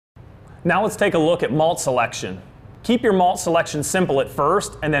Now let's take a look at malt selection. Keep your malt selection simple at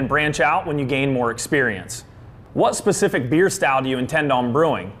first and then branch out when you gain more experience. What specific beer style do you intend on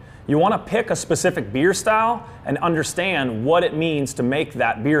brewing? You want to pick a specific beer style and understand what it means to make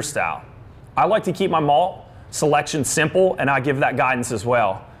that beer style. I like to keep my malt selection simple, and I give that guidance as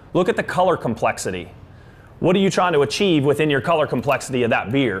well. Look at the color complexity. What are you trying to achieve within your color complexity of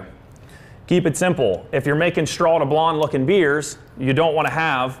that beer? Keep it simple. If you're making straw to blonde looking beers, you don't want to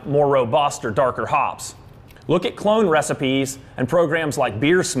have more robust or darker hops. Look at clone recipes and programs like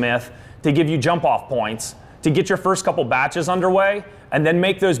Beersmith to give you jump off points to get your first couple batches underway, and then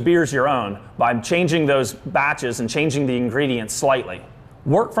make those beers your own by changing those batches and changing the ingredients slightly.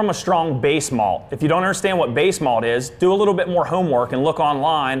 Work from a strong base malt. If you don't understand what base malt is, do a little bit more homework and look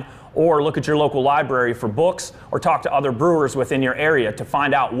online or look at your local library for books or talk to other brewers within your area to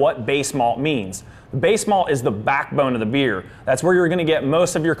find out what base malt means. The base malt is the backbone of the beer. That's where you're going to get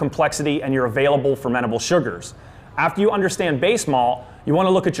most of your complexity and your available fermentable sugars. After you understand base malt, you want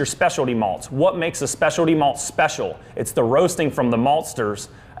to look at your specialty malts. What makes a specialty malt special? It's the roasting from the maltsters,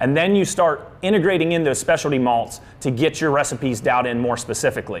 and then you start integrating in those specialty malts to get your recipes dialed in more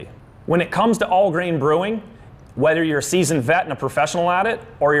specifically. When it comes to all grain brewing, whether you're a seasoned vet and a professional at it,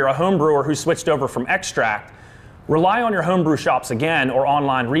 or you're a home brewer who switched over from extract, rely on your homebrew shops again or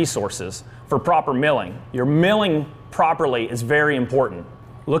online resources for proper milling. Your milling properly is very important.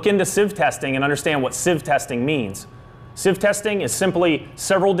 Look into sieve testing and understand what sieve testing means. Sieve testing is simply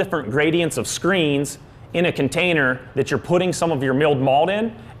several different gradients of screens in a container that you're putting some of your milled malt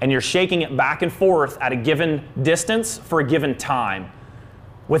in, and you're shaking it back and forth at a given distance for a given time.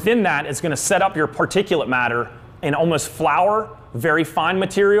 Within that, it's going to set up your particulate matter in almost flour, very fine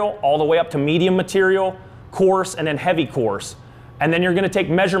material, all the way up to medium material, coarse, and then heavy coarse. And then you're going to take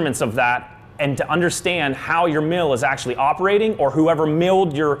measurements of that and to understand how your mill is actually operating, or whoever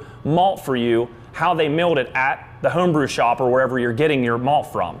milled your malt for you, how they milled it at the homebrew shop or wherever you're getting your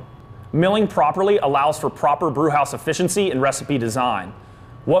malt from. Milling properly allows for proper brewhouse efficiency and recipe design.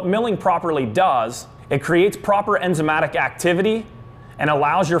 What milling properly does, it creates proper enzymatic activity and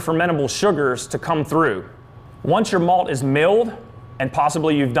allows your fermentable sugars to come through. Once your malt is milled, and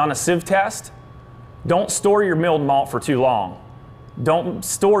possibly you've done a sieve test, don't store your milled malt for too long. Don't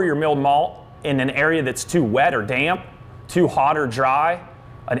store your milled malt in an area that's too wet or damp, too hot or dry,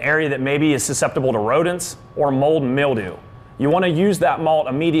 an area that maybe is susceptible to rodents or mold and mildew. You want to use that malt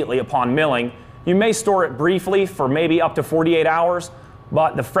immediately upon milling. You may store it briefly for maybe up to 48 hours,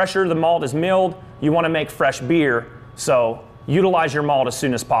 but the fresher the malt is milled, you want to make fresh beer, so utilize your malt as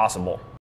soon as possible.